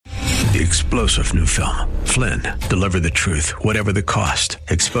The explosive new film, Flynn, deliver the truth, whatever the cost,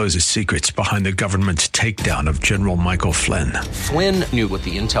 exposes secrets behind the government's takedown of General Michael Flynn. Flynn knew what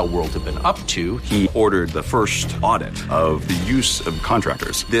the intel world had been up to. He ordered the first audit of the use of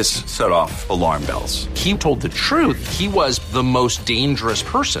contractors. This set off alarm bells. He told the truth. He was the most dangerous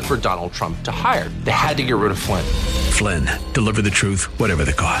person for Donald Trump to hire. They had to get rid of Flynn. Flynn, deliver the truth, whatever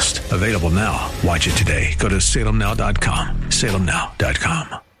the cost. Available now. Watch it today. Go to salemnow.com.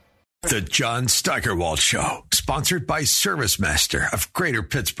 salemnow.com. The John Steigerwald Show, sponsored by ServiceMaster of Greater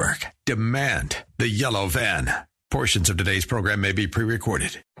Pittsburgh. Demand the yellow van. Portions of today's program may be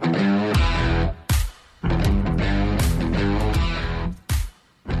pre-recorded.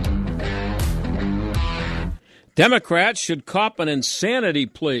 Democrats should cop an insanity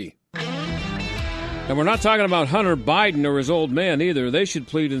plea. And we're not talking about Hunter Biden or his old man either. They should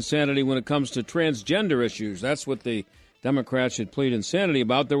plead insanity when it comes to transgender issues. That's what the Democrats should plead insanity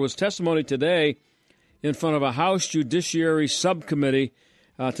about. There was testimony today in front of a House Judiciary Subcommittee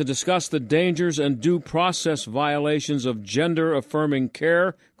to discuss the dangers and due process violations of gender-affirming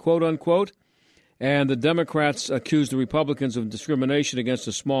care, quote-unquote. And the Democrats accused the Republicans of discrimination against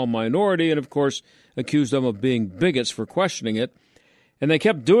a small minority and, of course, accused them of being bigots for questioning it. And they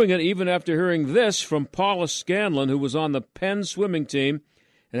kept doing it even after hearing this from Paula Scanlon, who was on the Penn swimming team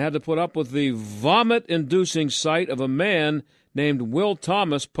and had to put up with the vomit-inducing sight of a man named Will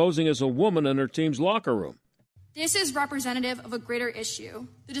Thomas posing as a woman in her team's locker room. This is representative of a greater issue,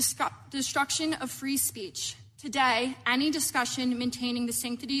 the destruction of free speech. Today, any discussion maintaining the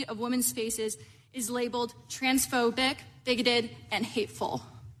sanctity of women's spaces is labeled transphobic, bigoted, and hateful.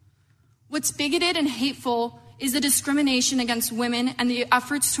 What's bigoted and hateful is the discrimination against women and the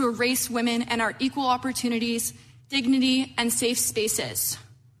efforts to erase women and our equal opportunities, dignity, and safe spaces.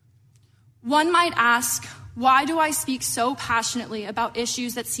 One might ask, why do I speak so passionately about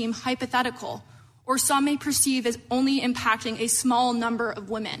issues that seem hypothetical, or some may perceive as only impacting a small number of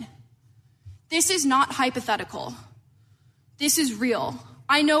women? This is not hypothetical. This is real.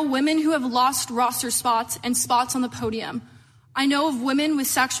 I know women who have lost roster spots and spots on the podium. I know of women with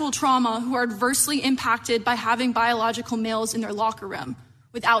sexual trauma who are adversely impacted by having biological males in their locker room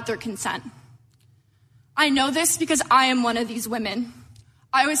without their consent. I know this because I am one of these women.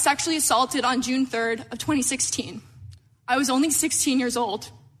 I was sexually assaulted on June 3rd of 2016. I was only 16 years old.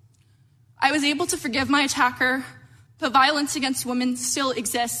 I was able to forgive my attacker, but violence against women still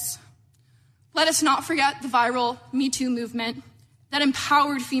exists. Let us not forget the viral Me Too movement that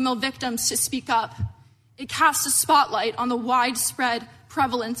empowered female victims to speak up. It cast a spotlight on the widespread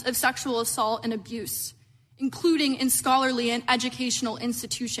prevalence of sexual assault and abuse, including in scholarly and educational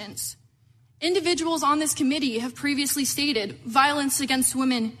institutions. Individuals on this committee have previously stated violence against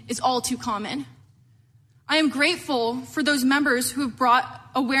women is all too common. I am grateful for those members who have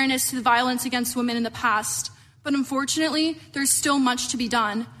brought awareness to the violence against women in the past, but unfortunately, there's still much to be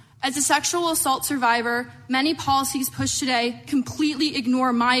done. As a sexual assault survivor, many policies pushed today completely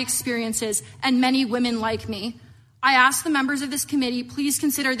ignore my experiences and many women like me. I ask the members of this committee, please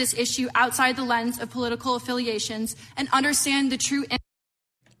consider this issue outside the lens of political affiliations and understand the true...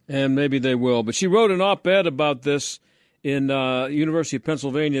 And maybe they will. But she wrote an op-ed about this in University of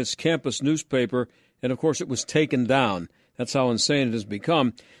Pennsylvania's campus newspaper, and, of course, it was taken down. That's how insane it has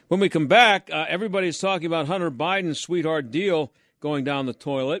become. When we come back, everybody's talking about Hunter Biden's sweetheart deal going down the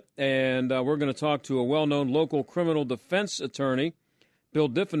toilet, and we're going to talk to a well-known local criminal defense attorney, Bill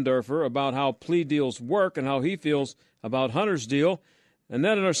Diffenderfer, about how plea deals work and how he feels about Hunter's deal. And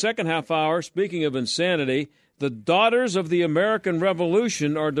then in our second half hour, speaking of insanity, the Daughters of the American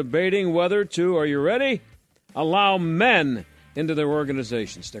Revolution are debating whether to, are you ready, allow men into their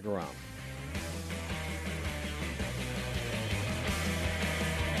organization. Stick around.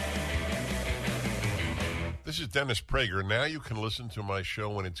 This is Dennis Prager. Now you can listen to my show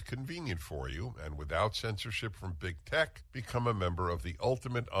when it's convenient for you and without censorship from big tech. Become a member of the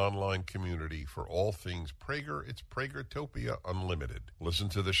ultimate online community for all things Prager. It's Pragertopia Unlimited. Listen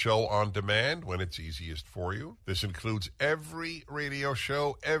to the show on demand when it's easiest for you. This includes every radio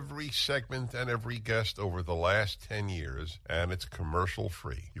show, every segment, and every guest over the last 10 years, and it's commercial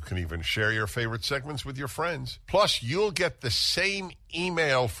free. You can even share your favorite segments with your friends. Plus, you'll get the same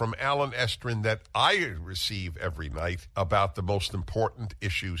email from Alan Estrin that I receive every night about the most important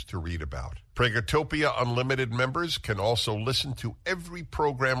issues to read about. Pragertopia Unlimited members can also listen to every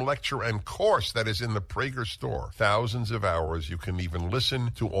program, lecture, and course that is in the Prager store. Thousands of hours. You can even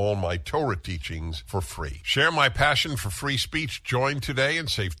listen to all my Torah teachings for free. Share my passion for free speech. Join today and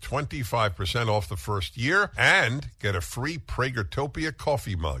save 25% off the first year and get a free Pragertopia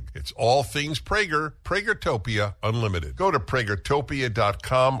coffee mug. It's all things Prager. Pragertopia Unlimited. Go to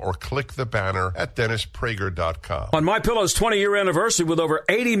Pragertopia.com or click the banner at DennisPrager.com. On MyPillow's 20-year anniversary with over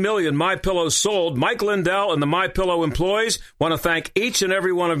 80 million MyPillows sold, Mike Lindell and the MyPillow employees want to thank each and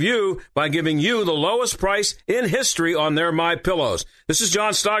every one of you by giving you the lowest price in history on their MyPillows. This is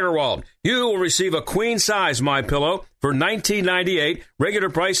John Steigerwald. You will receive a queen-size MyPillow for $19.98. Regular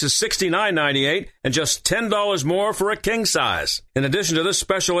price is $69.98 and just $10 more for a king size. In addition to this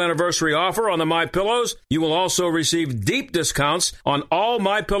special anniversary offer on the MyPillows, you will also receive deep discounts on all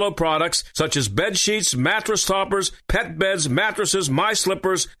MyPillow products such as bed sheets, mattress toppers, pet beds, mattresses, My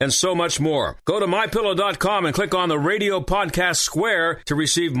Slippers, and so much more. Go to MyPillow.com and click on the radio podcast square to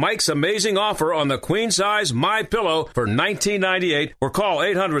receive Mike's amazing offer on the queen-size MyPillow for $19.98 or call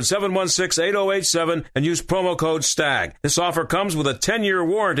 800-716-8087 and use promo code STAG. This offer comes with a 10-year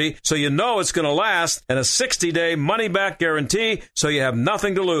warranty, so you know it's going to last, and a 60-day money-back guarantee, so you have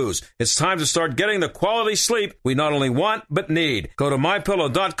nothing to lose. It's time to start getting the quality sleep we not only want, but need. Go to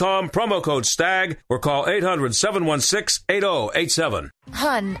MyPillow.com, promo code STAG, or call 800-716-8087.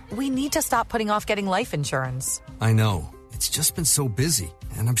 Hun, we need to stop putting off getting life insurance. I know. It's just been so busy,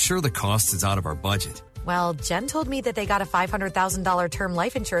 and I'm sure the cost is out of our budget. Well, Jen told me that they got a $500,000 term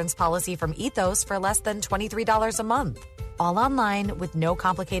life insurance policy from Ethos for less than $23 a month. All online with no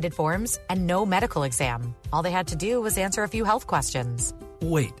complicated forms and no medical exam. All they had to do was answer a few health questions.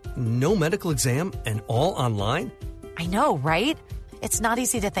 Wait, no medical exam and all online? I know, right? It's not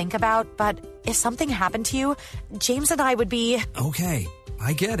easy to think about, but if something happened to you, James and I would be... Okay,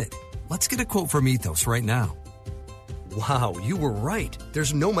 I get it. Let's get a quote from Ethos right now. Wow, you were right.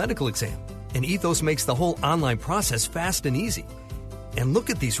 There's no medical exam. And Ethos makes the whole online process fast and easy. And look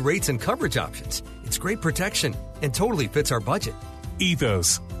at these rates and coverage options. It's great protection and totally fits our budget.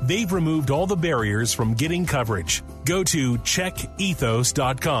 Ethos. They've removed all the barriers from getting coverage. Go to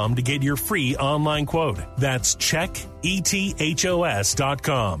checkethos.com to get your free online quote. That's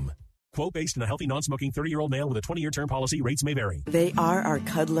checkethos.com. Quote based on a healthy, non-smoking 30-year-old male with a 20-year term policy. Rates may vary. They are our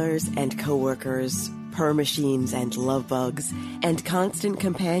cuddlers and coworkers, purr machines and love bugs, and constant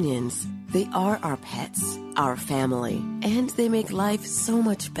companions. They are our pets, our family, and they make life so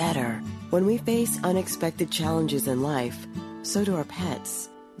much better. When we face unexpected challenges in life, so do our pets.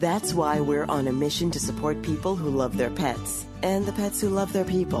 That's why we're on a mission to support people who love their pets and the pets who love their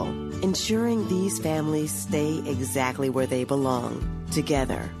people, ensuring these families stay exactly where they belong,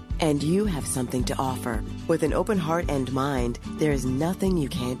 together. And you have something to offer. With an open heart and mind, there is nothing you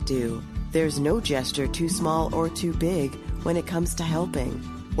can't do. There's no gesture too small or too big when it comes to helping.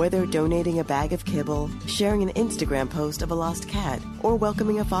 Whether donating a bag of kibble, sharing an Instagram post of a lost cat, or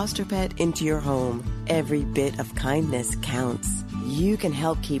welcoming a foster pet into your home, every bit of kindness counts. You can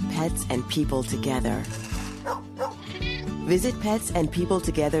help keep pets and people together. Visit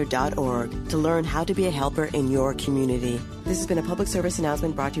petsandpeopletogether.org to learn how to be a helper in your community. This has been a public service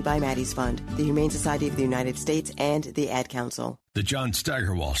announcement brought to you by Maddie's Fund, the Humane Society of the United States, and the Ad Council. The John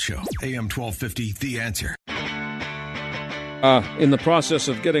Steigerwald Show, AM 1250, The Answer. In the process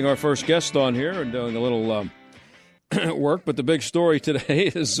of getting our first guest on here and doing a little work, but the big story today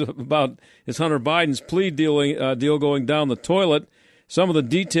is about Hunter Biden's plea deal going down the toilet. Some of the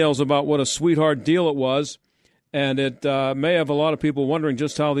details about what a sweetheart deal it was, and it may have a lot of people wondering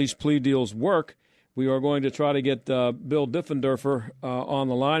just how these plea deals work. We are going to try to get Bill Diffenderfer on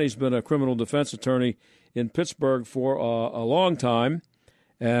the line. He's been a criminal defense attorney in Pittsburgh for a long time.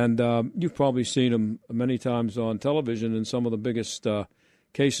 And you've probably seen him many times on television in some of the biggest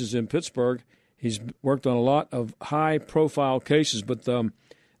cases in Pittsburgh. He's worked on a lot of high-profile cases, but the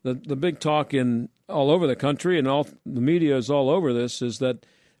big talk in all over the country and all the media is all over this is that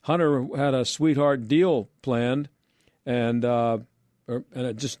Hunter had a sweetheart deal planned, and the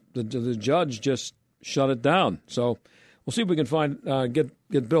judge just shut it down. So we'll see if we can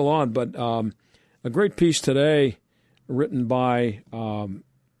get Bill on. But a great piece today written by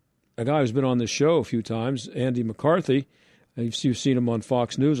a guy who's been on this show a few times, Andy McCarthy. You've seen him on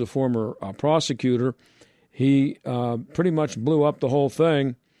Fox News, a former prosecutor. He pretty much blew up the whole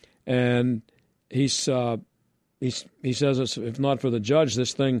thing, and he says if not for the judge,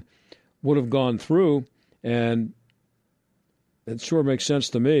 this thing would have gone through, and it sure makes sense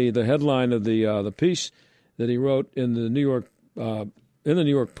to me. The headline of the piece that he wrote in the New York in the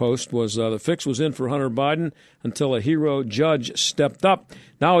New York Post was the fix was in for Hunter Biden until a hero judge stepped up.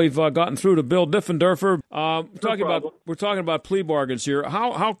 Now we've gotten through to Bill Diffenderfer. We're talking about plea bargains here.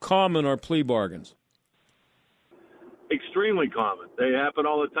 How common are plea bargains? Extremely common. They happen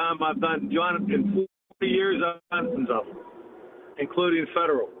all the time. I've done, John, in 40 years, I've done dozens of them, including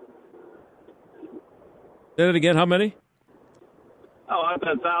federal. Say it again. How many? Oh, I've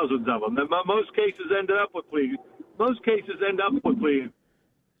done thousands of them. Most cases end up with plea.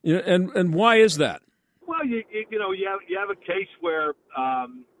 Yeah, and why is that? Well, you have a case where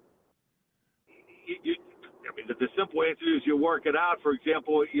the simple answer is you work it out. For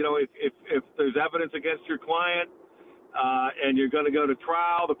example, if there's evidence against your client and you're going to go to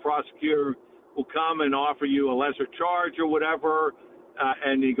trial, the prosecutor will come and offer you a lesser charge or whatever,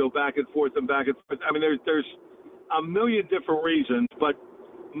 and you go back and forth and back and forth. I mean, there's a million different reasons, but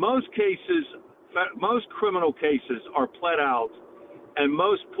most criminal cases are pled out, and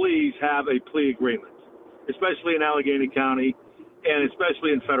most pleas have a plea agreement, especially in Allegheny County and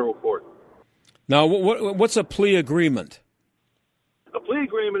especially in federal court. Now, what's a plea agreement? A plea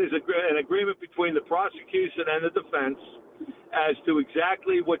agreement is an agreement between the prosecution and the defense as to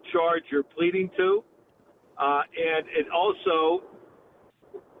exactly what charge you're pleading to, and it also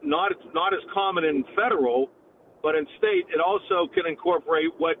not as common in federal, but in state, it also can incorporate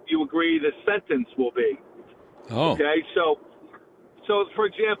what you agree the sentence will be. Oh. Okay, so for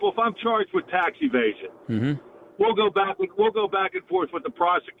example, if I'm charged with tax evasion, we'll go back and forth with the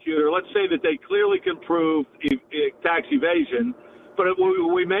prosecutor. Let's say that they clearly can prove tax evasion, but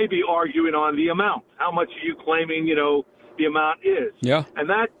we may be arguing on the amount. How much are you claiming? The amount is. Yeah. And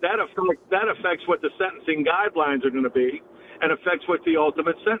that affects what the sentencing guidelines are going to be, and affects what the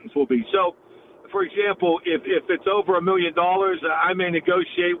ultimate sentence will be. So, for example, if it's over $1 million, I may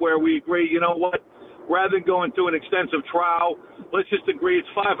negotiate where we agree, you know what, rather than going through an extensive trial, let's just agree it's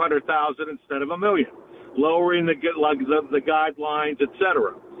 $500,000 instead of $1 million, lowering the guidelines,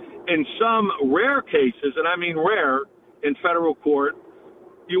 etc. In some rare cases, and I mean rare, in federal court,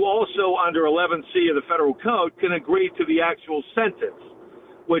 you also, under 11C of the federal code, can agree to the actual sentence,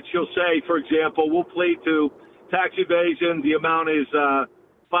 which you'll say, for example, we'll plead to tax evasion, the amount is $500,000,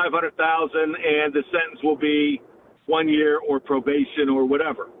 and the sentence will be 1 year or probation or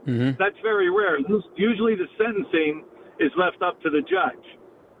whatever. Mm-hmm. That's very rare. Usually the sentencing is left up to the judge.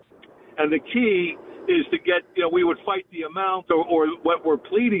 And the key is to get, we would fight the amount or what we're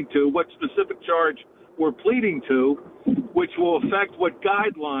pleading to, what specific charge we're pleading to, which will affect what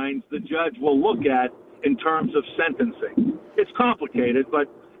guidelines the judge will look at in terms of sentencing. It's complicated, but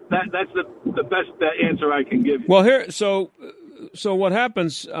that's the best answer I can give you. Well, here, so what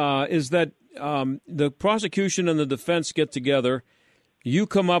happens is that the prosecution and the defense get together. You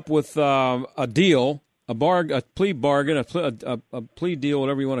come up with a deal, a plea bargain, a plea deal,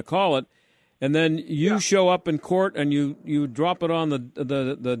 whatever you want to call it, and then you show up in court and you drop it on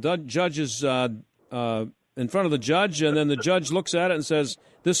the judge's in front of the judge, and then the judge looks at it and says,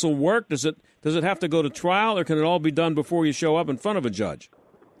 "This will work." Does it have to go to trial, or can it all be done before you show up in front of a judge?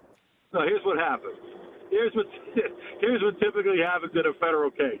 No, here's what happens. Here's what typically happens in a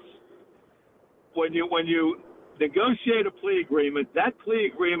federal case. When you negotiate a plea agreement, that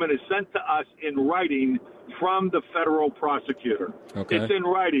plea agreement is sent to us in writing from the federal prosecutor. Okay. It's in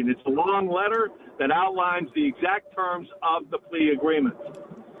writing. It's a long letter that outlines the exact terms of the plea agreement.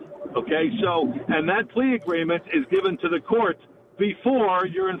 Okay, and that plea agreement is given to the court before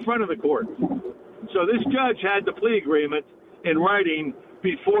you're in front of the court. So this judge had the plea agreement in writing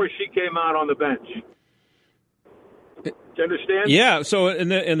before she came out on the bench. Do you understand? Yeah, so in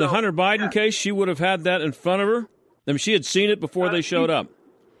the Hunter Biden case, she would have had that in front of her? I mean, she had seen it before they showed up.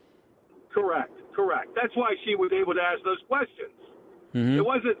 Correct. That's why she was able to ask those questions. Mm-hmm.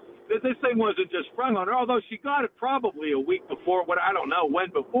 This thing wasn't just sprung on her, although she got it probably a week before, I don't know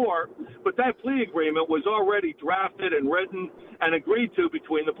when before, but that plea agreement was already drafted and written and agreed to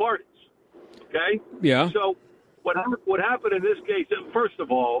between the parties. Okay? Yeah. So what happened in this case, first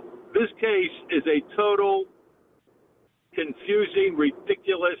of all, this case is a total confusing,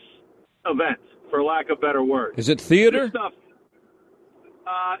 ridiculous event, for lack of better word. Is it theater? This stuff,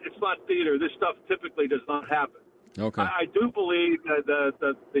 it's not theater. This stuff typically does not happen. Okay. I do believe that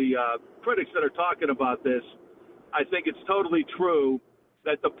the critics that are talking about this, I think it's totally true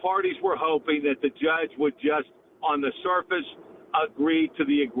that the parties were hoping that the judge would just, on the surface, agree to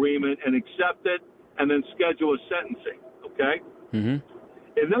the agreement and accept it, and then schedule a sentencing. Okay. Mm-hmm.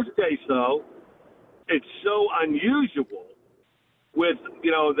 In this case, though, it's so unusual with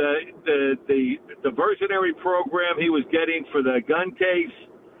the diversionary program he was getting for the gun case,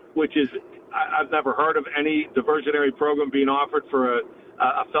 which is I've never heard of any diversionary program being offered for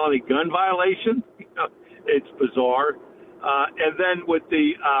a felony gun violation. It's bizarre. And then with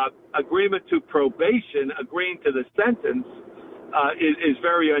the agreement to probation, agreeing to the sentence is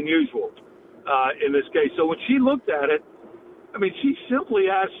very unusual in this case. So when she looked at it, I mean, she simply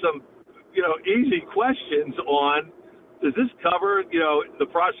asked some, easy questions on, does this cover, the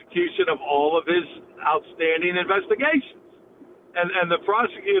prosecution of all of his outstanding investigations? And the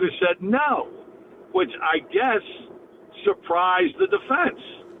prosecutor said no, which I guess surprised the defense.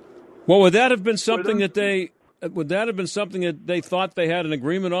 Well, would that have been something that they thought they had an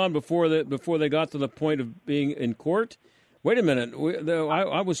agreement on before they got to the point of being in court? Wait a minute.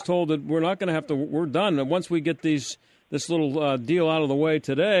 I was told that we're not going to have to. We're done. And once we get this little deal out of the way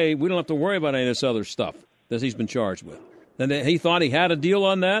today, we don't have to worry about any of this other stuff that he's been charged with. And he thought he had a deal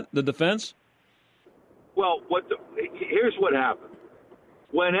on that, the defense? Well, here's what happened.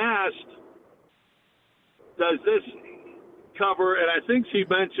 When asked, does this cover, and I think she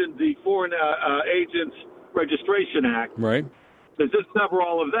mentioned the Foreign Agents Registration Act. Right. Does this cover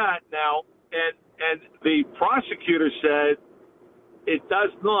all of that? Now, and the prosecutor said it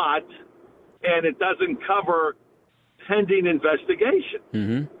does not, and it doesn't cover pending investigation.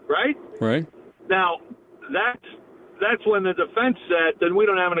 Mm-hmm. Right? Right. Now, that's when the defense said, then we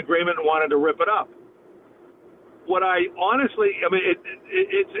don't have an agreement and wanted to rip it up. What I honestly, I mean,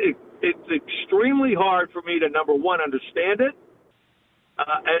 it's extremely hard for me to, number one, understand it,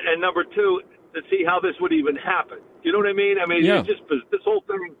 and number two, to see how this would even happen. You know what I mean? I mean, yeah. It's just this whole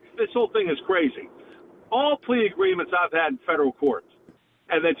thing is crazy. All plea agreements I've had in federal courts,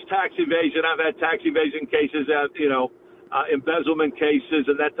 and it's tax evasion. I've had tax evasion cases, embezzlement cases,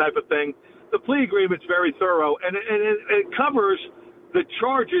 and that type of thing. The plea agreement's very thorough, and it covers the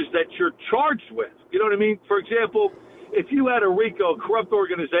charges that you're charged with. You know what I mean? For example, if you had a RICO, corrupt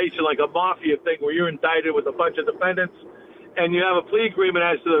organization, like a mafia thing where you're indicted with a bunch of defendants and you have a plea agreement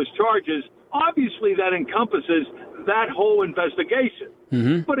as to those charges, obviously that encompasses that whole investigation.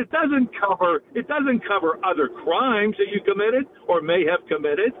 Mm-hmm. But it doesn't cover other crimes that you committed or may have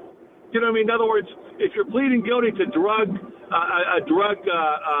committed. You know what I mean? In other words, if you're pleading guilty to a drug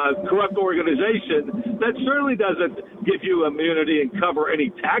corrupt organization, that certainly doesn't give you immunity and cover any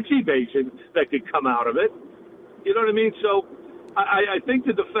tax evasion that could come out of it. You know what I mean? So I think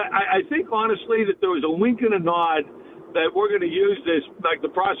I think honestly that there was a wink and a nod that we're going to use this, like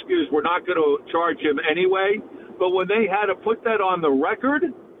the prosecutors were not going to charge him anyway. But when they had to put that on the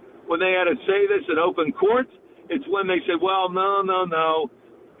record, when they had to say this in open court, it's when they said, well, no.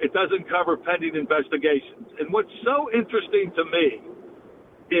 It doesn't cover pending investigations. And what's so interesting to me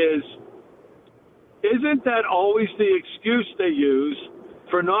is, isn't that always the excuse they use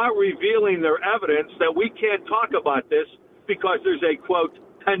for not revealing their evidence that we can't talk about this because there's a, quote,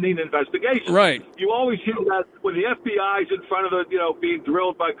 pending investigation? Right. You always hear that when the FBI's in front of being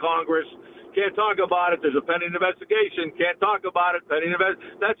drilled by Congress. Can't talk about it. There's a pending investigation. Can't talk about it.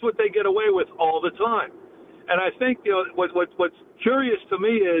 That's what they get away with all the time. And I think what's curious to me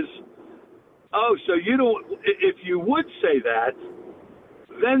is, so you don't. If you would say that,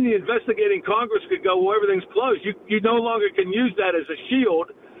 then the investigating Congress could go, well, everything's closed. You no longer can use that as a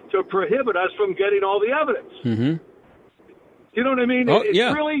shield to prohibit us from getting all the evidence. Mm-hmm. You know what I mean?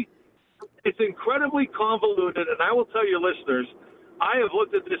 It's incredibly convoluted, and I will tell your listeners, I have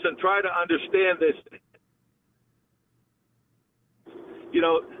looked at this and tried to understand this.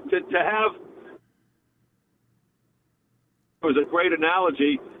 To have. It was a great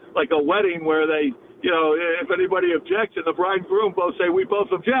analogy, like a wedding where they, if anybody objects and the bride and groom both say, we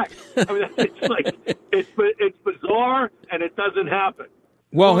both object. I mean, it's like, it's bizarre and it doesn't happen.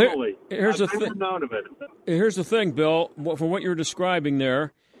 Well, here's the thing. Here's the thing, Bill, from what you're describing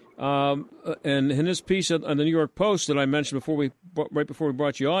there, and in this piece on the New York Post that I mentioned right before we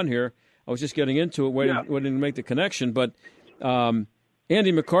brought you on here, I was just getting into it, waiting to make the connection. But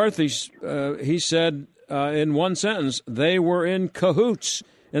Andy McCarthy, he said, in one sentence, they were in cahoots,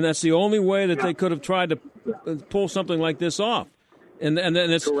 and that's the only way that they could have tried to pull something like this off. And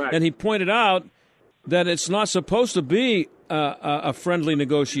he pointed out that it's not supposed to be a friendly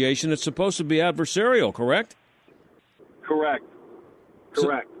negotiation; it's supposed to be adversarial. Correct? Correct.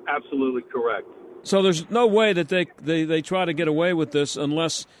 Absolutely correct. So there's no way that they try to get away with this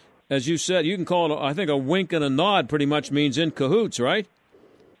unless, as you said, you can call it. I think a wink and a nod pretty much means in cahoots, right?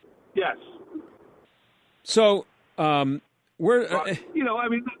 Yes. So, I've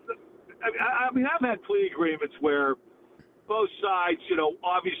had plea agreements where both sides,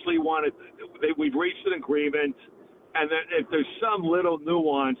 obviously we've reached an agreement, and then if there's some little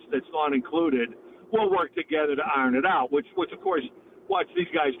nuance that's not included, we'll work together to iron it out, which of course, watch these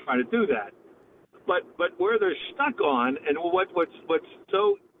guys try to do that. But where they're stuck on, and what's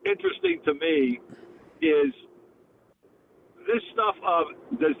so interesting to me is this stuff of,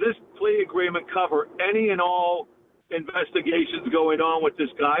 does this plea agreement cover any and all investigations going on with this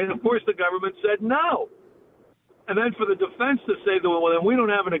guy? And of course the government said no. And then for the defense to say, well, then we don't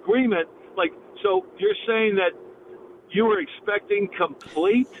have an agreement. Like, so you're saying that you were expecting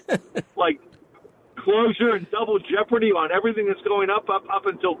complete, like, closure and double jeopardy on everything that's going up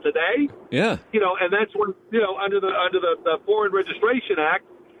until today? Yeah. And that's when, under the Foreign Registration Act,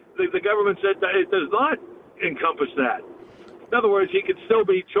 the government said that it does not encompass that. In other words, he could still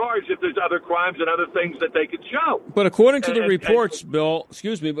be charged if there's other crimes and other things that they could show. But according to the reports, Bill,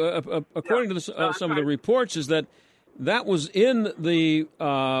 excuse me, according to some of the reports, is that was in the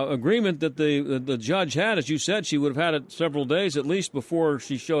agreement that the judge had. As you said, she would have had it several days at least before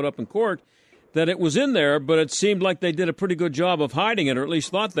she showed up in court, that it was in there, but it seemed like they did a pretty good job of hiding it, or at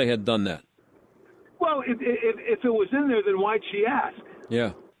least thought they had done that. Well, if it was in there, then why'd she ask?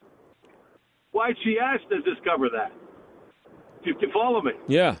 Yeah. Why'd she ask, does this cover that? You follow me?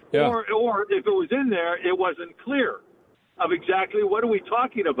 Yeah. Or if it was in there, it wasn't clear of exactly what are we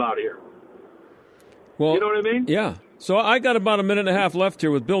talking about here. Well, you know what I mean? Yeah. So I got about a minute and a half left here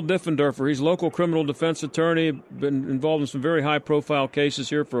with Bill Diffenderfer. He's a local criminal defense attorney, been involved in some very high-profile cases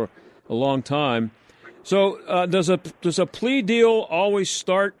here for a long time. So does a plea deal always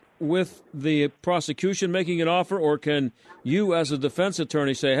start with the prosecution making an offer, or can you as a defense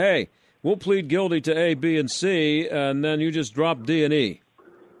attorney say, hey, we'll plead guilty to A, B, and C, and then you just drop D and E?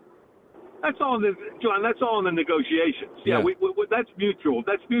 That's all, John. That's all in the negotiations. Yeah, that's mutual.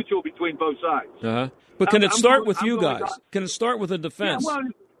 That's mutual between both sides. Uh-huh. But can it start with you guys? Can it start with the defense? Yeah, well,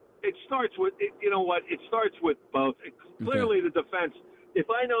 it starts with, you know what? It starts with both. Clearly, the defense. If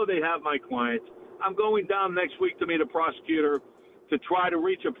I know they have my client, I'm going down next week to meet a prosecutor to try to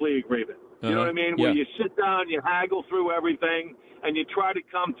reach a plea agreement. You know what I mean? Where you sit down, you haggle through everything, and you try to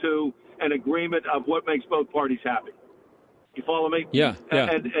come to an agreement of what makes both parties happy. You follow me? Yeah.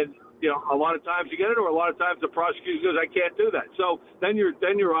 And a lot of times you get it, or a lot of times the prosecutor goes, I can't do that. So then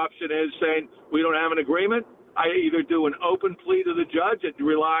your option is saying, we don't have an agreement. I either do an open plea to the judge and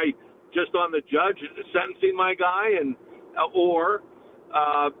rely just on the judge sentencing my guy, or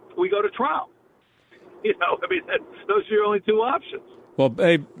we go to trial. Those are your only two options. Well,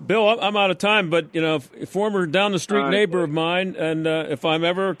 hey, Bill, I'm out of time, but, a former down-the-street neighbor of mine, and if I'm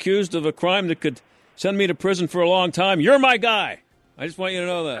ever accused of a crime that could send me to prison for a long time, you're my guy. I just want you to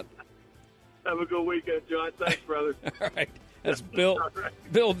know that. Have a good weekend, John. Thanks, brother. All right. That's Bill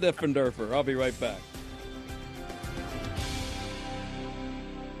Diffenderfer. I'll be right back.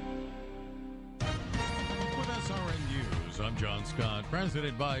 I'm John Scott.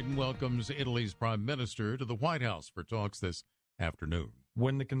 President Biden welcomes Italy's prime minister to the White House for talks this afternoon.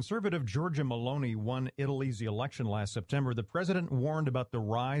 When the conservative Giorgia Meloni won Italy's election last September, the president warned about the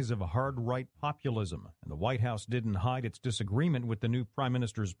rise of hard-right populism, and the White House didn't hide its disagreement with the new prime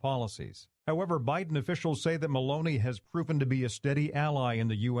minister's policies. However, Biden officials say that Meloni has proven to be a steady ally in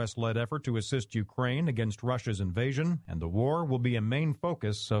the U.S.-led effort to assist Ukraine against Russia's invasion, and the war will be a main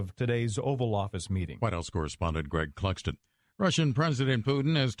focus of today's Oval Office meeting. White House correspondent Greg Cluxton. Russian President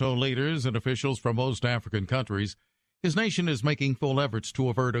Putin has told leaders and officials from most African countries his nation is making full efforts to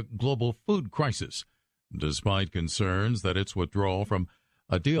avert a global food crisis, despite concerns that its withdrawal from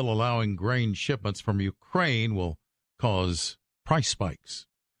a deal allowing grain shipments from Ukraine will cause price spikes.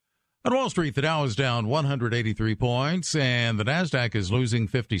 On Wall Street, the Dow is down 183 points, and the Nasdaq is losing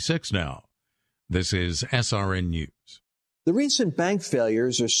 56 now. This is SRN News. The recent bank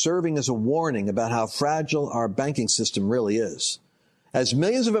failures are serving as a warning about how fragile our banking system really is. As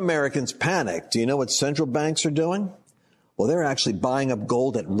millions of Americans panic, do you know what central banks are doing? Well, they're actually buying up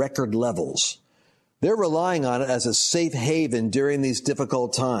gold at record levels. They're relying on it as a safe haven during these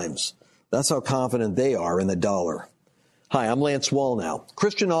difficult times. That's how confident they are in the dollar. Hi, I'm Lance Wallnau,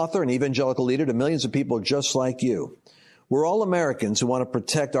 Christian author and evangelical leader to millions of people just like you. We're all Americans who want to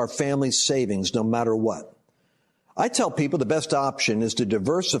protect our family's savings no matter what. I tell people the best option is to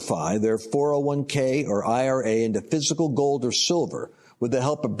diversify their 401k or IRA into physical gold or silver with the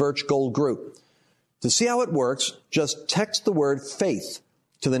help of Birch Gold Group. To see how it works, just text the word FAITH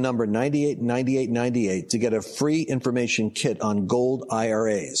to the number 989898 to get a free information kit on gold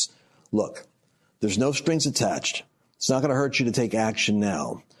IRAs. Look, there's no strings attached. It's not going to hurt you to take action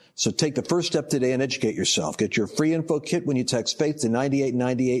now. So take the first step today and educate yourself. Get your free info kit when you text FAITH to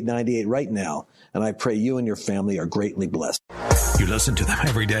 989898 right now. And I pray you and your family are greatly blessed. You listen to them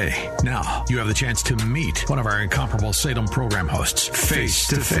every day. Now you have the chance to meet one of our incomparable Salem program hosts face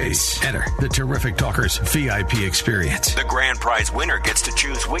to face. Enter the Terrific Talkers VIP experience. The grand prize winner gets to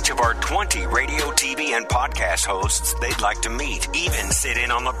choose which of our 20 radio, TV, and podcast hosts they'd like to meet, even sit in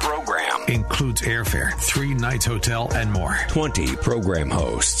on the program. Includes airfare, 3 nights hotel, and more. 20 program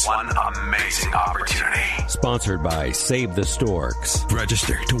hosts. One amazing opportunity. Sponsored by Save the Storks.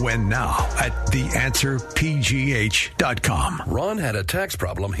 Register to win now at theanswerpgh.com. Ron had a tax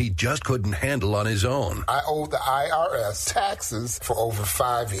problem he just couldn't handle on his own. I owed the IRS taxes for over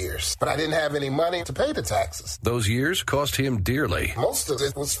 5 years, but I didn't have any money to pay the taxes. Those years cost him dearly. Most of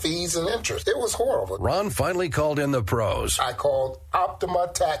it was fees and interest. It was horrible. Ron finally called in the pros. I called Optima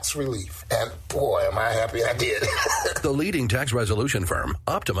Tax Relief, and boy, am I happy I did. The leading tax resolution firm,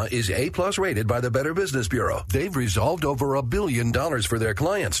 Optima, is A-plus rated by the Better Business Bureau. They've resolved over $1 billion for their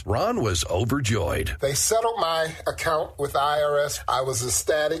clients. Ron was overjoyed. They settled my account with the IRS. I was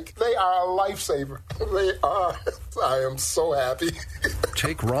ecstatic. They are a lifesaver. They are. I am so happy.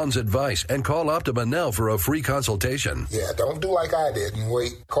 Take Ron's advice and call Optima now for a free consultation. Yeah, don't do like I did and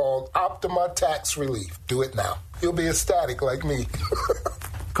wait. Call Optima Tax Relief. Do it now. You'll be ecstatic like me.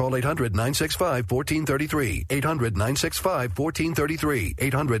 Call 800-965-1433. 800-965-1433.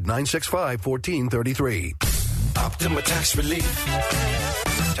 800-965-1433. Optima Tax Relief.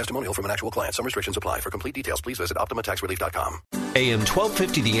 Testimonial from an actual client. Some restrictions apply. For complete details, please visit OptimaTaxRelief.com. AM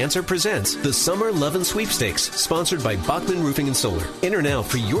 1250 The Answer presents the Summer Lovin' Sweepstakes, sponsored by Bachman Roofing and Solar. Enter now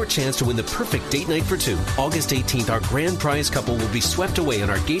for your chance to win the perfect date night for two. August 18th, our grand prize couple will be swept away on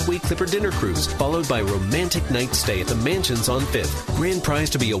our Gateway Clipper dinner cruise, followed by a romantic night stay at the Mansions on 5th. Grand prize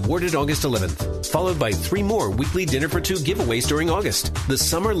to be awarded August 11th, followed by 3 more weekly dinner for two giveaways during August. The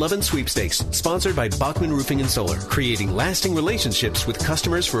Summer Lovin' Sweepstakes, sponsored by Bachman Roofing and Solar, creating lasting relationships with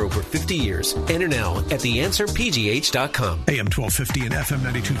customers for over 50 years. Enter now at theanswerpgh.com. AM 1250 and FM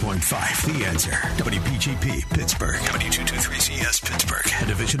 92.5. The Answer. WPGP Pittsburgh. W223CS Pittsburgh. A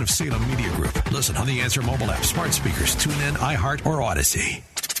division of Salem Media Group. Listen on the Answer mobile app, smart speakers, TuneIn, iHeart, or Odyssey.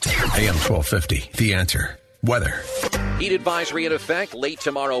 AM 1250. The Answer. Weather. Heat advisory in effect late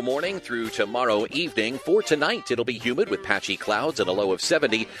tomorrow morning through tomorrow evening. For tonight, it'll be humid with patchy clouds and a low of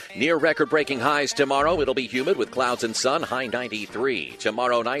 70. Near record-breaking highs tomorrow, it'll be humid with clouds and sun, high 93.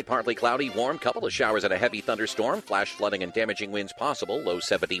 Tomorrow night, partly cloudy, warm, couple of showers and a heavy thunderstorm. Flash flooding and damaging winds possible, low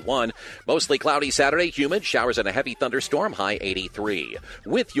 71. Mostly cloudy Saturday, humid, showers and a heavy thunderstorm, high 83.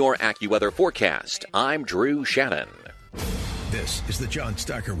 With your AccuWeather forecast, I'm Drew Shannon. This is the John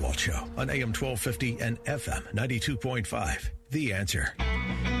Steigerwald Show on AM 1250 and FM 92.5. The Answer.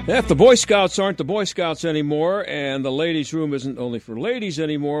 If the Boy Scouts aren't the Boy Scouts anymore and the ladies' room isn't only for ladies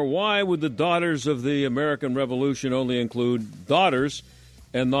anymore, why would the Daughters of the American Revolution only include daughters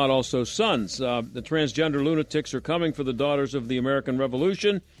and not also sons? The transgender lunatics are coming for the Daughters of the American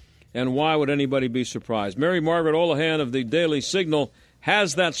Revolution, and why would anybody be surprised? Mary Margaret Olahan of the Daily Signal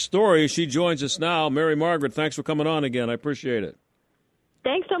has that story. She joins us now. Mary Margaret, thanks for coming on again. I appreciate it.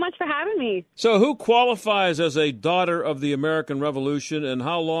 Thanks so much for having me. So who qualifies as a daughter of the American Revolution, and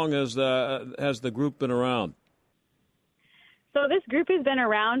how long has the group been around? So this group has been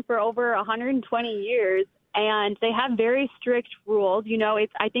around for over 120 years, and they have very strict rules. You know,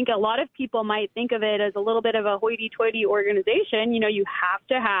 I think a lot of people might think of it as a little bit of a hoity-toity organization. You know, you have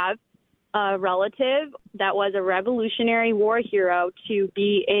to have a relative that was a Revolutionary War hero to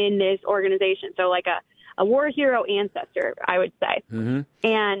be in this organization. So like a war hero ancestor, I would say. Mm-hmm.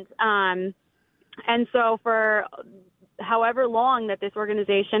 And so for however long that this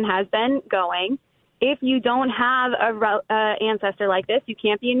organization has been going, if you don't have a ancestor like this, you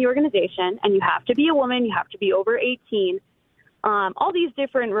can't be in the organization, and you have to be a woman, you have to be over 18, all these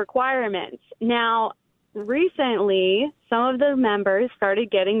different requirements. Now, recently, some of the members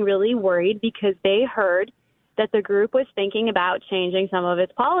started getting really worried because they heard that the group was thinking about changing some of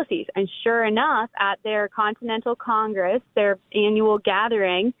its policies. And sure enough, at their Continental Congress, their annual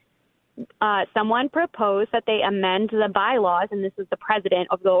gathering, someone proposed that they amend the bylaws, and this is the president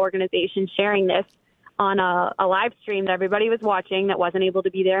of the organization sharing this on a live stream that everybody was watching that wasn't able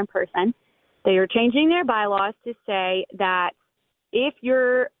to be there in person. They are changing their bylaws to say that if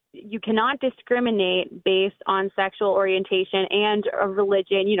you cannot discriminate based on sexual orientation and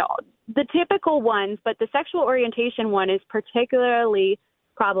religion, you know, the typical ones, but the sexual orientation one is particularly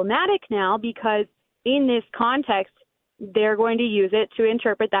problematic now because in this context, they're going to use it to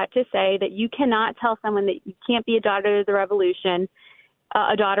interpret that to say that you cannot tell someone that you can't be a daughter of the revolution,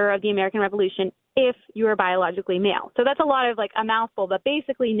 a daughter of the American Revolution, if you are biologically male. So that's a lot of like a mouthful, but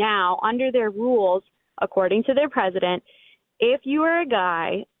basically now under their rules, according to their president, if you are a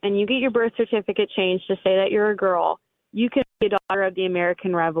guy and you get your birth certificate changed to say that you're a girl, you can be a daughter of the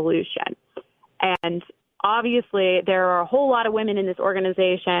American Revolution. And obviously there are a whole lot of women in this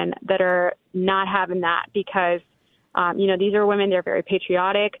organization that are not having that because, these are women, they're very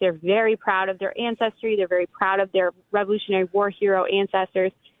patriotic. They're very proud of their ancestry. They're very proud of their Revolutionary War hero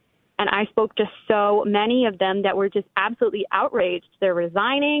ancestors. And I spoke to so many of them that were just absolutely outraged. They're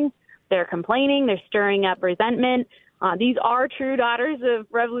resigning. They're complaining. They're stirring up resentment. These are true daughters of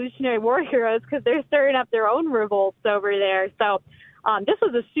Revolutionary War heroes because they're stirring up their own revolts over there. So this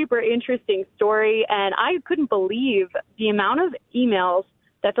was a super interesting story, and I couldn't believe the amount of emails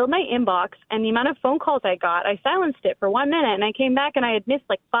that filled my inbox and the amount of phone calls I got. I silenced it for 1 minute, and I came back, and I had missed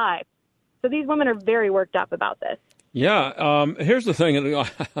like 5. So these women are very worked up about this. Yeah, here's the thing I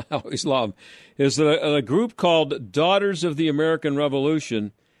always love, is that a group called Daughters of the American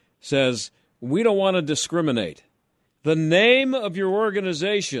Revolution says, we don't want to discriminate. The name of your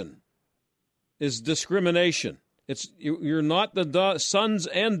organization is discrimination. You're not the sons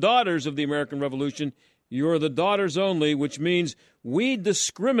and daughters of the American Revolution. You're the daughters only, which means we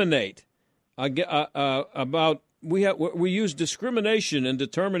discriminate we use discrimination in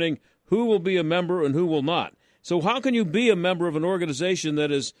determining who will be a member and who will not. So how can you be a member of an organization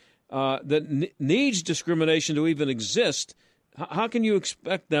that is needs discrimination to even exist? How can you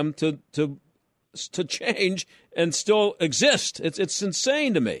expect them to change and still exist? It's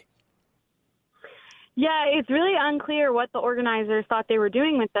insane to me. Yeah, it's really unclear what the organizers thought they were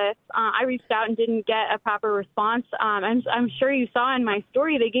doing with this. I reached out and didn't get a proper response. I'm sure you saw in my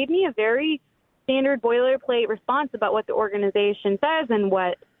story, they gave me a very standard boilerplate response about what the organization says and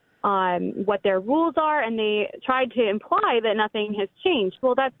what their rules are, and they tried to imply that nothing has changed.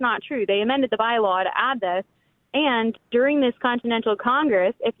 Well, that's not true. They amended the bylaw to add this, and during this Continental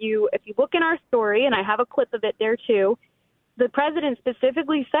Congress, if you look in our story, and I have a clip of it there too, the president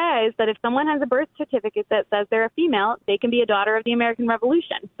specifically says that if someone has a birth certificate that says they're a female, they can be a daughter of the American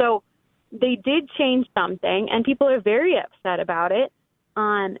Revolution. So they did change something, and people are very upset about it.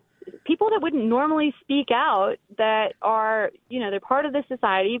 People that wouldn't normally speak out, that are, they're part of the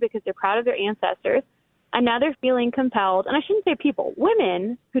society because they're proud of their ancestors, and now they're feeling compelled, and I shouldn't say people,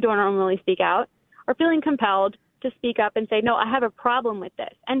 women who don't normally speak out are feeling compelled to speak up and say, no, I have a problem with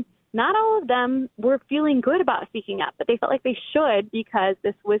this. And not all of them were feeling good about speaking up, but they felt like they should because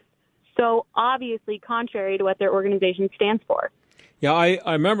this was so obviously contrary to what their organization stands for. Yeah,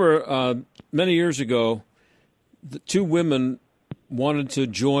 I remember many years ago, the 2 women wanted to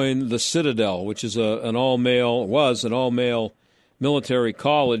join the Citadel, which is an all-male military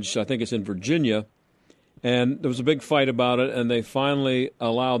college. I think it's in Virginia. And there was a big fight about it, and they finally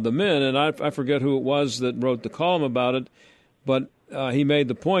allowed them in. And I forget who it was that wrote the column about it, but he made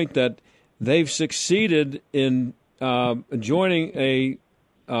the point that they've succeeded in joining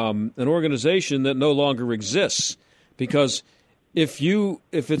an organization that no longer exists. Because if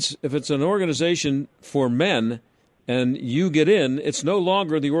it's an organization for men and you get in, it's no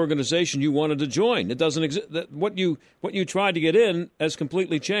longer the organization you wanted to join. It doesn't exist. What you tried to get in has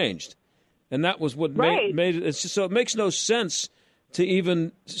completely changed, and that was what made it. So it makes no sense to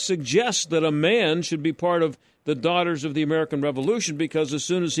even suggest that a man should be part of the Daughters of the American Revolution, because as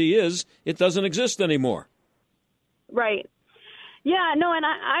soon as he is, it doesn't exist anymore. Right. Yeah, no, and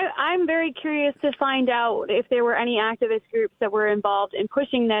I'm very curious to find out if there were any activist groups that were involved in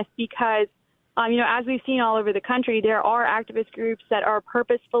pushing this because, as we've seen all over the country, there are activist groups that are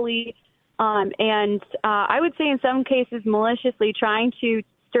purposefully and I would say in some cases maliciously trying to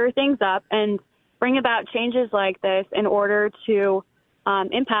stir things up and bring about changes like this in order to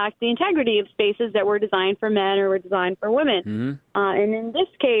impact the integrity of spaces that were designed for men or were designed for women. Mm-hmm. And in this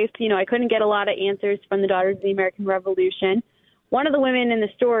case, I couldn't get a lot of answers from the Daughters of the American Revolution. One of the women in the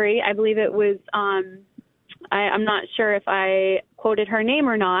story, I believe it was, I'm not sure if I quoted her name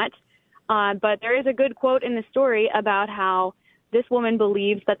or not, but there is a good quote in the story about how this woman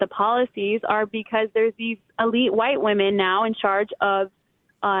believes that the policies are because there's these elite white women now in charge of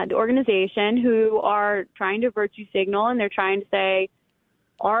the organization who are trying to virtue signal, and they're trying to say,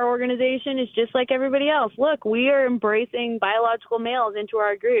 our organization is just like everybody else. Look, we are embracing biological males into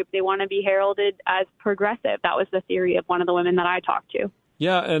our group. They want to be heralded as progressive. That was the theory of one of the women that I talked to.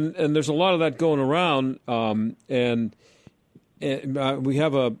 Yeah, and there's a lot of that going around. And we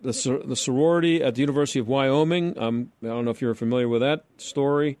have the sorority at the University of Wyoming. I don't know if you're familiar with that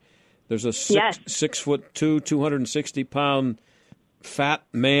story. There's a 6'2", 260-pound fat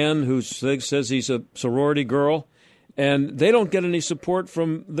man who says he's a sorority girl. and they don't get any support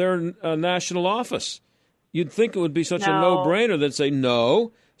from their national office. You'd think it would be such a no-brainer. They'd say,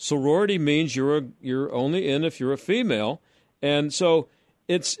 no, sorority means you're only in if you're a female. And so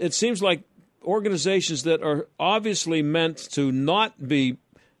it seems like organizations that are obviously meant to not be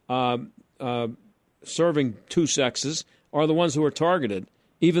serving two sexes are the ones who are targeted,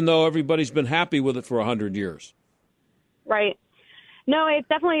 even though everybody's been happy with it for 100 years. Right. No, it's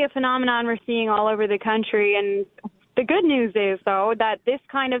definitely a phenomenon we're seeing all over the country. And the good news is, though, that this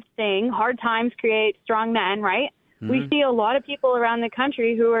kind of thing, hard times create strong men, right? Mm-hmm. We see a lot of people around the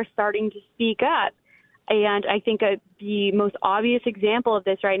country who are starting to speak up. And I think the most obvious example of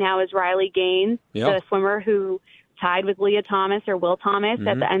this right now is Riley Gaines, the swimmer who tied with Leah Thomas or Will Thomas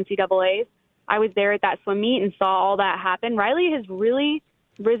at the NCAAs. I was there at that swim meet and saw all that happen. Riley has really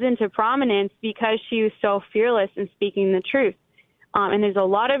risen to prominence because she was so fearless in speaking the truth. And there's a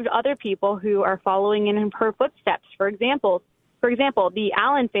lot of other people who are following in her footsteps. For example, the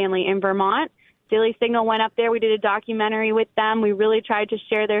Allen family in Vermont. Daily Signal went up there. We did a documentary with them. We really tried to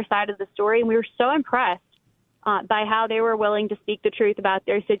share their side of the story, and we were so impressed by how they were willing to speak the truth about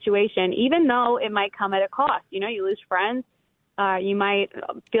their situation, even though it might come at a cost. You know, you lose friends. You might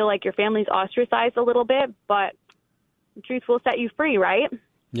feel like your family's ostracized a little bit, but the truth will set you free, right?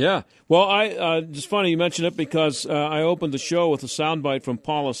 Yeah. Well, it's funny you mention it because I opened the show with a soundbite from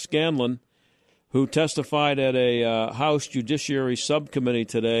Paula Scanlon, who testified at a House Judiciary Subcommittee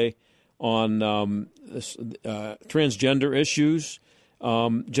today on transgender issues,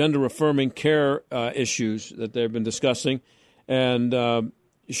 gender-affirming care issues that they've been discussing. And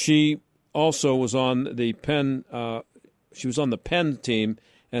she also was on the Penn Penn team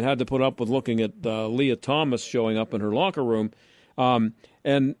and had to put up with looking at Leah Thomas showing up in her locker room.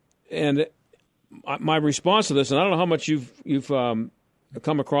 And my response to this, and I don't know how much you've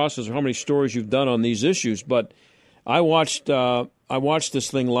come across this or how many stories you've done on these issues, but I watched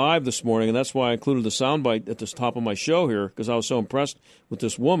this thing live this morning, and that's why I included the soundbite at the top of my show here because I was so impressed with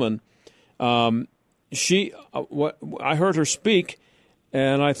this woman. I heard her speak,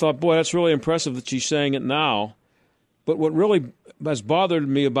 and I thought, boy, that's really impressive that she's saying it now. But what really has bothered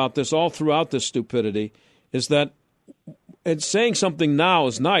me about this all throughout this stupidity is that it's saying something now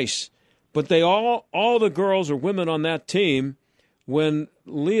is nice, but they all the girls or women on that team, when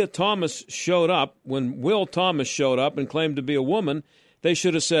Leah Thomas showed up, when Will Thomas showed up and claimed to be a woman, they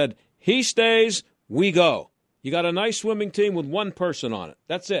should have said, he stays, we go. You got a nice swimming team with one person on it.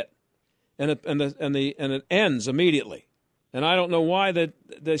 That's it. And it ends immediately. And I don't know why that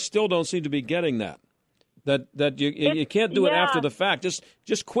they still don't seem to be getting that. That you can't do it after the fact.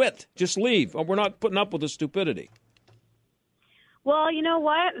 Just quit. Just leave. We're not putting up with the stupidity. Well, you know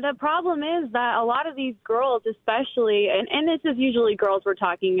what? The problem is that a lot of these girls, especially, and this is usually girls we're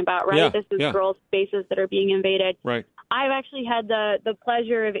talking about, right? Yeah, this is girls' spaces that are being invaded. Right. I've actually had the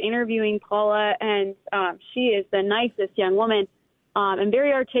pleasure of interviewing Paula, and she is the nicest young woman and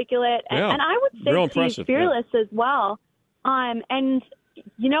very articulate. And I would say she's fearless as well. And,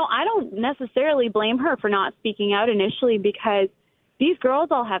 you know, I don't necessarily blame her for not speaking out initially because these girls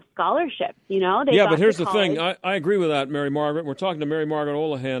all have scholarships, you know. But here's the thing. I agree with that, Mary Margaret. We're talking to Mary Margaret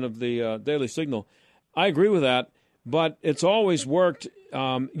Olahan of the Daily Signal. I agree with that, but it's always worked.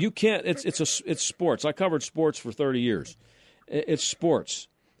 You can't. It's sports. I covered sports for 30 years. It's sports,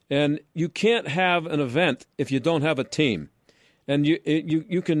 and you can't have an event if you don't have a team. And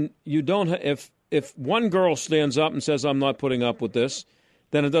if one girl stands up and says I'm not putting up with this,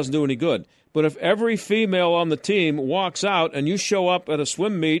 then it doesn't do any good. But if every female on the team walks out and you show up at a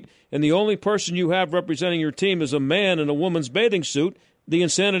swim meet and the only person you have representing your team is a man in a woman's bathing suit, the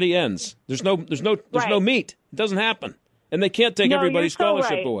insanity ends. There's no meet. It doesn't happen. And they can't take everybody's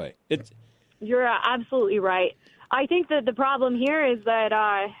scholarship away. You're absolutely right. I think that the problem here is that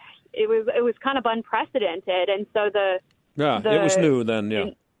it was kind of unprecedented, and so it was new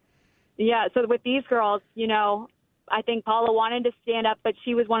then. Yeah. So with these girls, you know, I think Paula wanted to stand up, but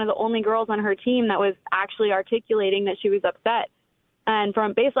she was one of the only girls on her team that was actually articulating that she was upset. And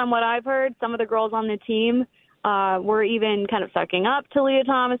based on what I've heard, some of the girls on the team were even kind of sucking up to Leah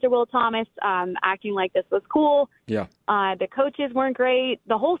Thomas or Will Thomas, acting like this was cool. Yeah. The coaches weren't great.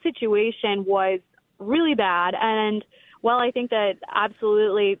 The whole situation was really bad. And while I think that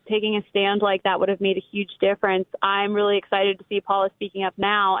absolutely taking a stand like that would have made a huge difference, I'm really excited to see Paula speaking up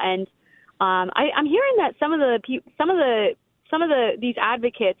now. And I'm hearing that some of these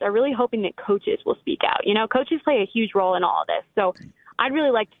advocates are really hoping that coaches will speak out. You know, coaches play a huge role in all of this. So I'd really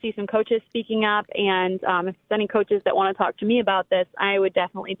like to see some coaches speaking up. And if there's any coaches that want to talk to me about this, I would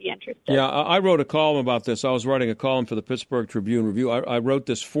definitely be interested. Yeah, I wrote a column about this. I was writing a column for the Pittsburgh Tribune Review. I wrote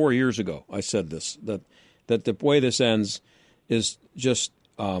this 4 years ago. I said this, that that the way this ends is just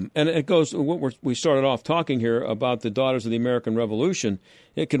and it goes. We started off talking here about the Daughters of the American Revolution.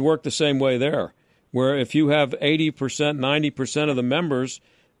 It could work the same way there, where if you have 80%, 90% of the members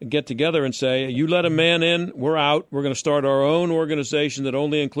get together and say, you let a man in, we're out. We're going to start our own organization that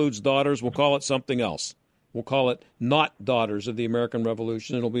only includes daughters. We'll call it something else. We'll call it not Daughters of the American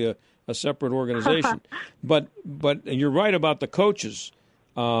Revolution. It'll be a separate organization. But you're right about the coaches.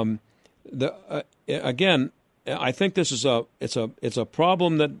 Again, I think this is it's a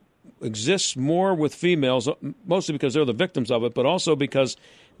problem that exists more with females, mostly because they're the victims of it, but also because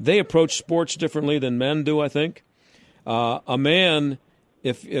they approach sports differently than men do. I think a man,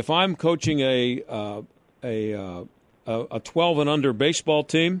 if I'm coaching a 12 and under baseball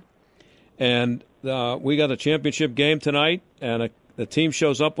team, and we got a championship game tonight, and the team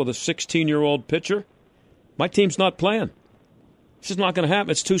shows up with a 16-year-old pitcher, my team's not playing. It's just not going to happen.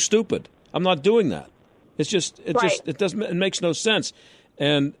 It's too stupid. I'm not doing that. It makes no sense,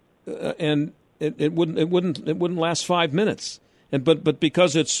 and it wouldn't last 5 minutes. But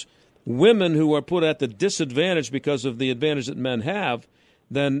because it's women who are put at the disadvantage because of the advantage that men have,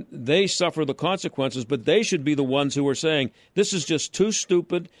 then they suffer the consequences. But they should be the ones who are saying this is just too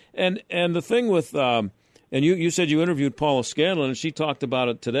stupid. And the thing with and you said you interviewed Paula Scanlon, and she talked about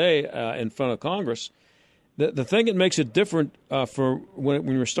it today in front of Congress. The thing that makes it different for when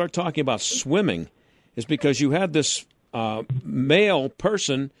you start talking about swimming is because you had this male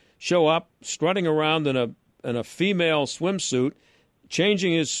person show up strutting around in a female swimsuit,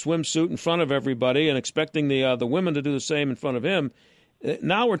 changing his swimsuit in front of everybody and expecting the women to do the same in front of him.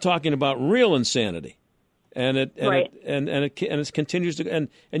 Now we're talking about real insanity, and it continues to and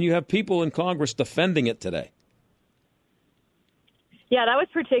you have people in Congress defending it today. Yeah, that was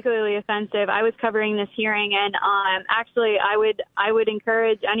particularly offensive. I was covering this hearing, and actually, I would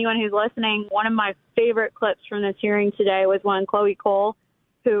encourage anyone who's listening. One of my favorite clips from this hearing today was one Chloe Cole,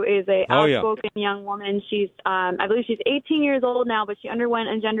 who is a outspoken young woman. She's, I believe, she's 18 years old now, but she underwent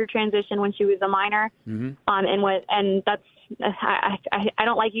a gender transition when she was a minor. Mm-hmm. And that's I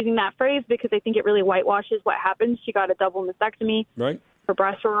don't like using that phrase because I think it really whitewashes what happened. She got a double mastectomy. Right. Her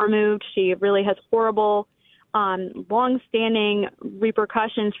breasts were removed. She really has horrible long-standing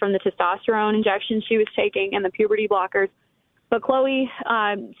repercussions from the testosterone injections she was taking and the puberty blockers. But Chloe,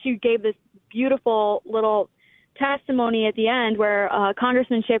 she gave this beautiful little testimony at the end where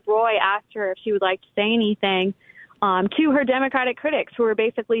Congressman Chip Roy asked her if she would like to say anything to her Democratic critics who were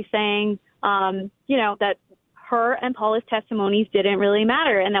basically saying, that her and Paula's testimonies didn't really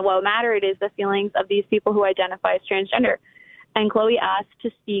matter and that what mattered is the feelings of these people who identify as transgender. And Chloe asked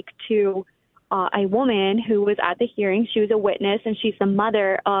to speak to a woman who was at the hearing. She was a witness, and she's the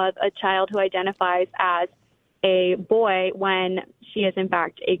mother of a child who identifies as a boy when she is, in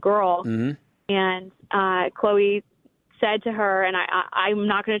fact, a girl. Mm-hmm. And Chloe said to her, and I'm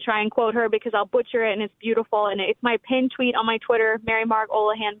not going to try and quote her because I'll butcher it, and it's beautiful, and it's my pinned tweet on my Twitter, Mary Mark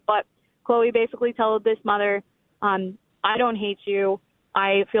Olahan, but Chloe basically told this mother, I don't hate you.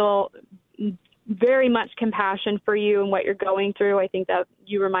 I feel very much compassion for you and what you're going through. I think that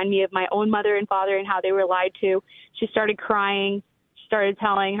you remind me of my own mother and father and how they were lied to. She started crying. She started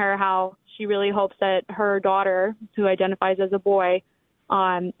telling her how she really hopes that her daughter, who identifies as a boy,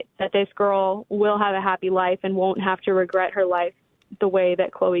 that this girl will have a happy life and won't have to regret her life the way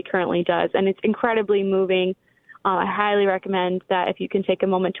that Chloe currently does. And it's incredibly moving. I highly recommend that if you can take a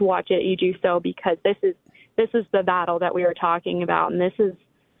moment to watch it, you do so, because this is the battle that we are talking about, and this is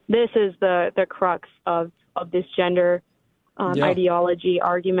the crux of this gender ideology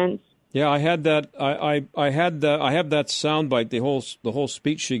arguments. Yeah, I had that. I have that soundbite. The whole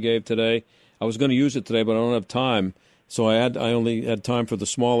speech she gave today. I was going to use it today, but I don't have time. So I only had time for the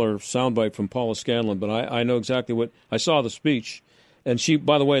smaller soundbite from Paula Scanlon. But I know exactly what I saw the speech, and she.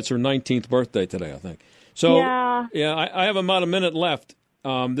 By the way, it's her 19th birthday today, I think. So I have about a minute left.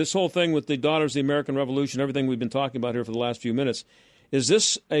 This whole thing with the Daughters of the American Revolution, everything we've been talking about here for the last few minutes. Is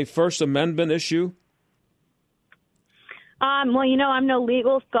this a First Amendment issue? Well, I'm no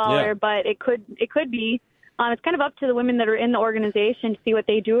legal scholar, but it could be. It's kind of up to the women that are in the organization to see what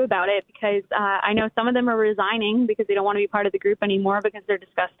they do about it, because I know some of them are resigning because they don't want to be part of the group anymore because they're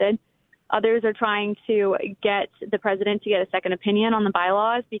disgusted. Others are trying to get the president to get a second opinion on the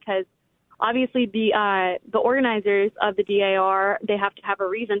bylaws, because obviously the organizers of the DAR, they have to have a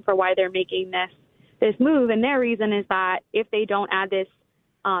reason for why they're making this move, and their reason is that if they don't add this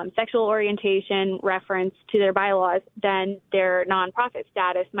sexual orientation reference to their bylaws, then their nonprofit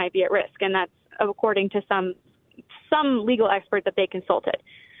status might be at risk, and that's according to some legal expert that they consulted.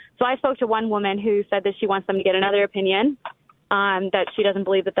 So I spoke to one woman who said that she wants them to get another opinion, that she doesn't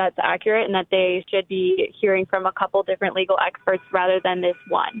believe that that's accurate and that they should be hearing from a couple different legal experts rather than this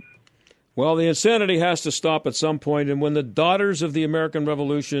one. Well, the insanity has to stop at some point, and when the daughters of the American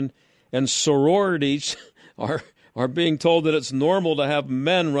Revolution and sororities are being told that it's normal to have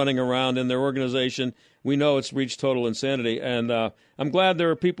men running around in their organization, we know it's reached total insanity. And I'm glad there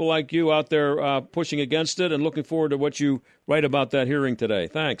are people like you out there pushing against it, and looking forward to what you write about that hearing today.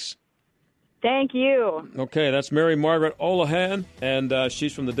 Thanks. Thank you. Okay, that's Mary Margaret Olahan, and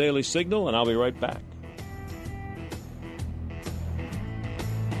she's from the Daily Signal, and I'll be right back.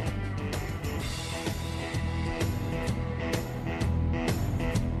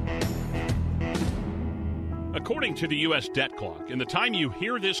 According to the U.S. debt clock, in the time you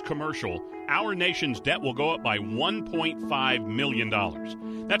hear this commercial, our nation's debt will go up by $1.5 million.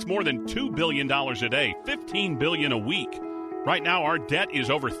 That's more than $2 billion a day, $15 billion a week. Right now, our debt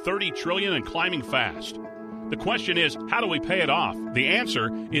is over $30 trillion and climbing fast. The question is, how do we pay it off? The answer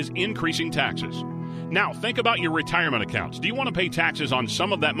is increasing taxes. Now, think about your retirement accounts. Do you want to pay taxes on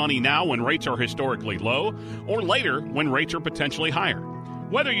some of that money now when rates are historically low, or later when rates are potentially higher?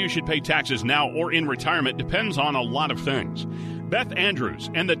 Whether you should pay taxes now or in retirement depends on a lot of things. Beth Andrews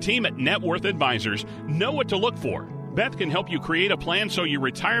and the team at Net Worth Advisors know what to look for. Beth can help you create a plan so your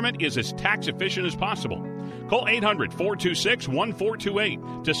retirement is as tax efficient as possible. Call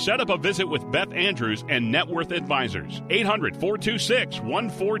 800-426-1428 to set up a visit with Beth Andrews and Net Worth Advisors.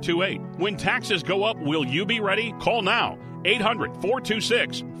 800-426-1428. When taxes go up, will you be ready? Call now.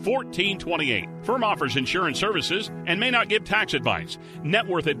 800-426-1428. Firm offers insurance services and may not give tax advice. Net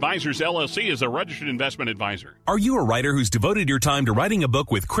Worth Advisors, LLC is a registered investment advisor. Are you a writer who's devoted your time to writing a book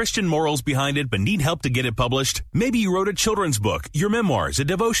with Christian morals behind it but need help to get it published? Maybe you wrote a children's book, your memoirs, a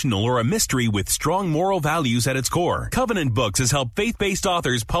devotional, or a mystery with strong moral values at its core. Covenant Books has helped faith-based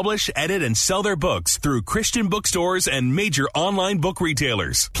authors publish, edit, and sell their books through Christian bookstores and major online book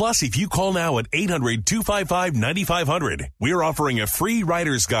retailers. Plus, if you call now at 800-255-9500, we're offering a free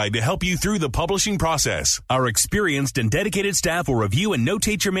writer's guide to help you through the publishing process. Our experienced and dedicated staff will review and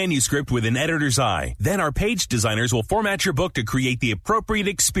notate your manuscript with an editor's eye. Then our page designers will format your book to create the appropriate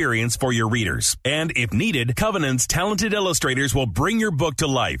experience for your readers. And if needed, Covenant's talented illustrators will bring your book to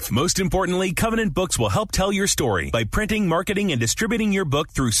life. Most importantly, Covenant Books will help tell your story by printing, marketing, and distributing your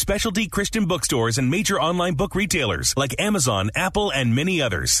book through specialty Christian bookstores and major online book retailers like Amazon, Apple, and many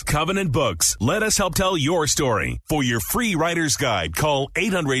others. Covenant Books. Let us help tell your story. For your free writer's guide, call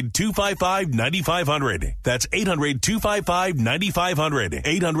 800-255-9500. That's 800-255-9500.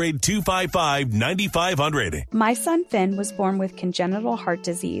 800-255-9500. My son Finn was born with congenital heart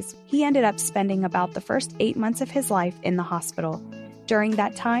disease. He ended up spending about the first 8 months of his life in the hospital. During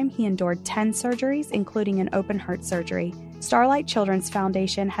that time, he endured 10 surgeries, including an open heart surgery. Starlight Children's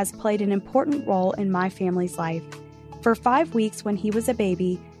Foundation has played an important role in my family's life. For 5 weeks when he was a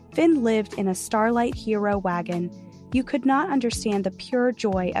baby, Finn lived in a Starlight Hero wagon. You could not understand the pure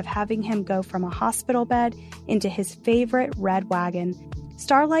joy of having him go from a hospital bed into his favorite red wagon.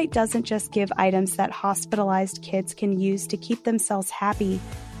 Starlight doesn't just give items that hospitalized kids can use to keep themselves happy,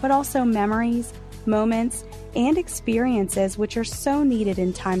 but also memories, moments, and experiences which are so needed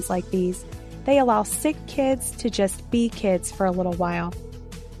in times like these. They allow sick kids to just be kids for a little while.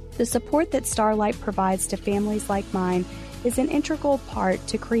 The support that Starlight provides to families like mine is an integral part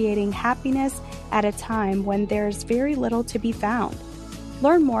to creating happiness at a time when there's very little to be found.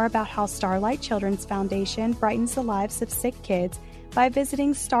 Learn more about how Starlight Children's Foundation brightens the lives of sick kids by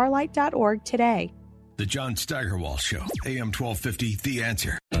visiting starlight.org today. The John Steigerwald Show, AM 1250, The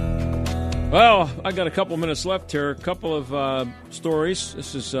Answer. Well, I got a couple minutes left here. A couple of stories.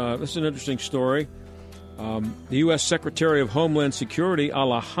 This is an interesting story. The U.S. Secretary of Homeland Security,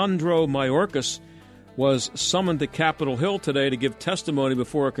 Alejandro Mayorkas, was summoned to Capitol Hill today to give testimony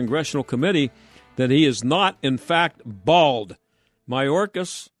before a congressional committee that he is not, in fact, bald.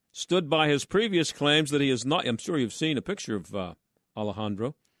 Mayorkas stood by his previous claims that he is not. I'm sure you've seen a picture of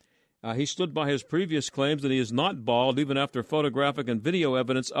Alejandro. He stood by his previous claims that he is not bald, even after photographic and video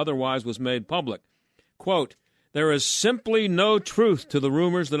evidence otherwise was made public. Quote, "There is simply no truth to the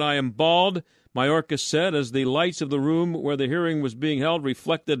rumors that I am bald," Mayorkas said, as the lights of the room where the hearing was being held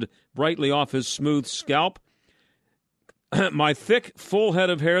reflected brightly off his smooth scalp. "My thick, full head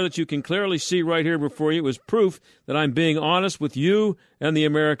of hair that you can clearly see right here before you is proof that I'm being honest with you and the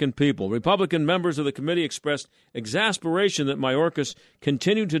American people." Republican members of the committee expressed exasperation that Mayorkas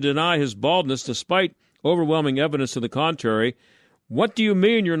continued to deny his baldness despite overwhelming evidence to the contrary. "What do you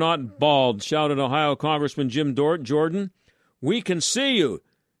mean you're not bald?" shouted Ohio Congressman Jim Jordan. "We can see you.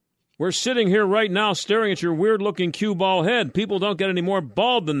 We're sitting here right now staring at your weird-looking cue ball head. People don't get any more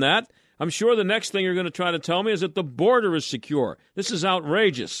bald than that. I'm sure the next thing you're going to try to tell me is that the border is secure. This is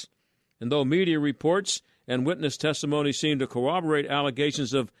outrageous. And though media reports and witness testimony seem to corroborate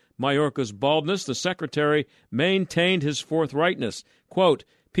allegations of Mayorkas' baldness, the secretary maintained his forthrightness. Quote,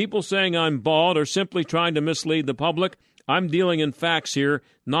 people saying I'm bald are simply trying to mislead the public. I'm dealing in facts here,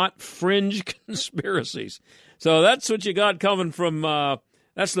 not fringe conspiracies. So that's what you got coming from,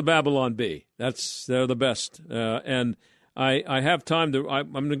 that's the Babylon Bee. They're the best. And I have time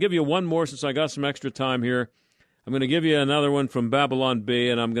I'm going to give you one more since I got some extra time here. I'm going to give you another one from Babylon Bee,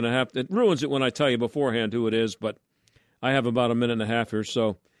 and I'm going to have to, it ruins it when I tell you beforehand who it is, but I have about a minute and a half here.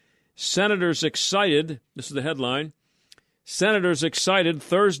 So, senators excited, this is the headline, senators excited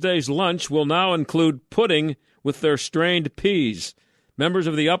Thursday's lunch will now include pudding with their strained peas. Members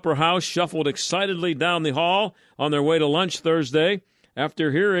of the upper house shuffled excitedly down the hall on their way to lunch Thursday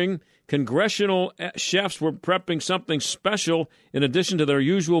after hearing congressional chefs were prepping something special in addition to their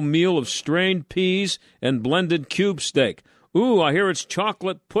usual meal of strained peas and blended cube steak. Ooh, I hear it's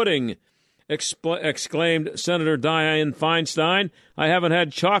chocolate pudding, exclaimed Senator Dianne Feinstein. I haven't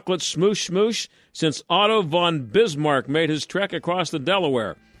had chocolate smoosh since Otto von Bismarck made his trek across the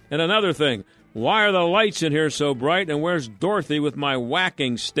Delaware. And another thing, why are the lights in here so bright, and where's Dorothy with my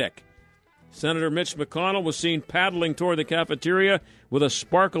whacking stick? Senator Mitch McConnell was seen paddling toward the cafeteria with a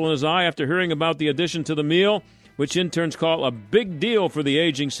sparkle in his eye after hearing about the addition to the meal, which interns call a big deal for the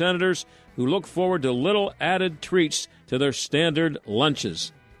aging senators who look forward to little added treats to their standard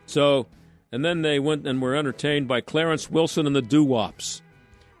lunches. So, and then they went and were entertained by Clarence Wilson and the Doo-Wops,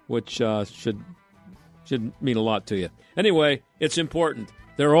 which should mean a lot to you. Anyway, it's important.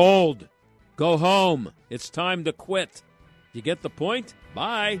 They're old. Go home. It's time to quit. You get the point?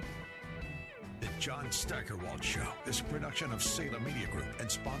 Bye. The John Steigerwald Show is a production of Salem Media Group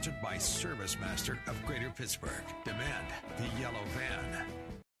and sponsored by Service Master of Greater Pittsburgh. Demand the yellow van.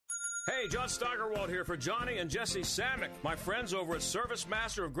 Hey, John Steigerwald here for Johnny and Jesse Samick, my friends over at Service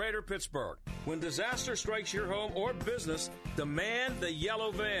Master of Greater Pittsburgh. When disaster strikes your home or business, demand the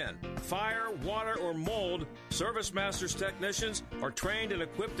yellow van. Fire, water, or mold, Service Master's technicians are trained and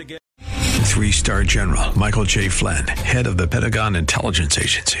equipped to get 3-star General Michael J. Flynn, head of the Pentagon Intelligence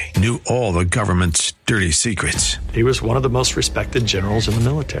Agency, knew all the government's dirty secrets. He was one of the most respected generals in the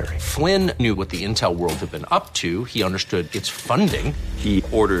military. Flynn knew what the intel world had been up to. He understood its funding. He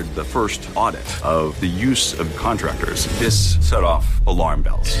ordered the first audit of the use of contractors. This set off alarm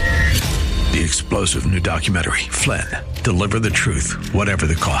bells. The explosive new documentary, Flynn, Deliver the Truth, Whatever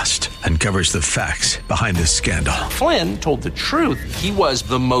the Cost, uncovers the facts behind this scandal. Flynn told the truth. He was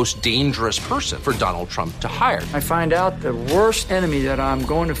the most dangerous person for Donald Trump to hire. I find out the worst enemy that I'm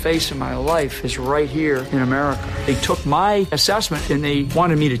going to face in my life is right here in America. They took my assessment and they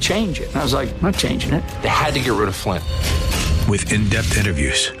wanted me to change it. And I was like, I'm not changing it. They had to get rid of Flynn. With in-depth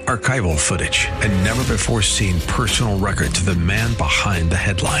interviews, archival footage, and never-before-seen personal records of the man behind the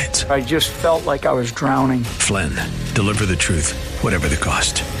headlines. I just felt like I was drowning. Flynn, Deliver the Truth, Whatever the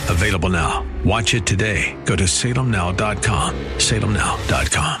Cost. Available now. Watch it today. Go to salemnow.com.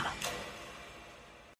 salemnow.com.